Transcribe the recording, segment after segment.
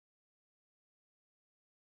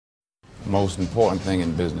The most important thing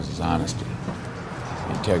in business is honesty,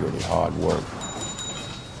 integrity, hard work,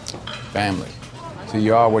 family. See,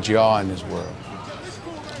 you are what you are in this world.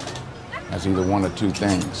 That's either one or two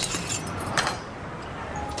things.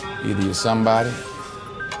 Either you're somebody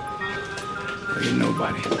or you're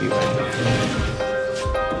nobody.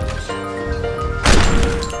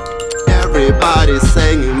 Everybody's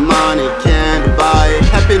saying money can't buy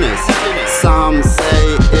happiness. Some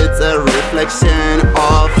say it's a reflection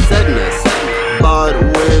of sadness. But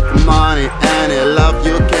with money and a love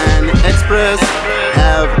you can express,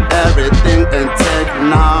 have everything and take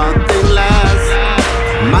nothing less.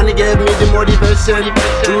 Money gave me the motivation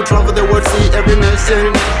to travel the world, see every nation,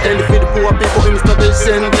 and feed poor people in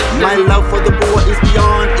starvation. My love for the poor is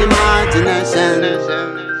beyond imagination.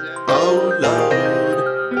 Oh Lord.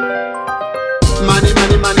 Money,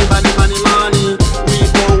 money, money, money, money, money. We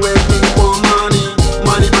all working for money.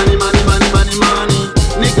 Money, money, money, money, money, money.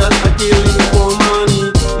 Niggas are killing for money.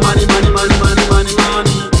 Money, money, money, money, money,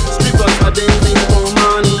 money. Strippers are dancing for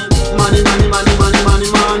money. Money, money, money, money, money,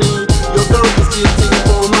 money. Your girl is cheating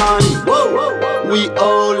for money. Whoa. We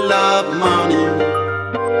all love money.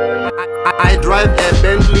 I drive a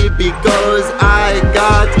Bentley because I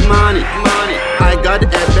got money. I got a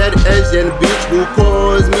bad Asian bitch who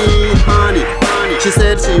calls me honey. She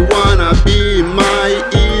said she wanna be my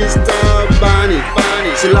Easter bunny.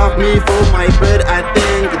 She loved me for my bread, I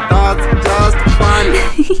think that's just funny.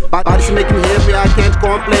 But she make me happy, I can't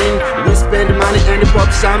complain. We spend money and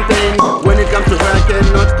pop champagne. When it comes to her, I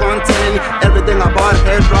cannot contain. Everything about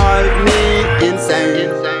her drive me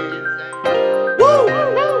insane. Woo!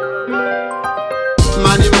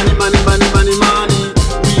 Money, money, money, money, money, money.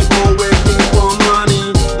 We all working for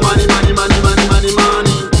money. Money, money, money, money, money,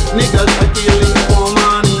 money. Niggas are killing for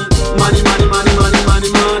money. Money, money, money, money, money,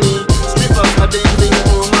 money. Strippers are dancing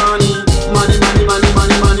for money. Money, money, money,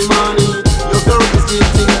 money, money, money. Your girl is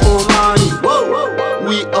cheating for money. Whoa.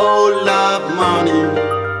 We all love money.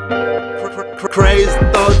 Crazy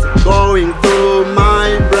thoughts going through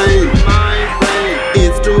my brain.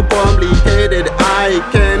 It's too complicated, I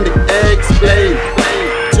can't explain.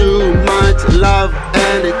 Too much love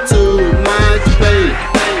and too much pain.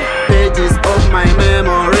 Pages of my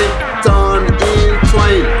memory torn in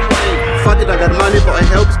twain. Fuck it, I got money for a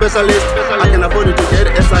help specialist. I can afford it to get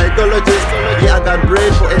a psychologist. Yeah, I got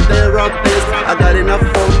bread for a therapist. I got enough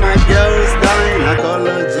for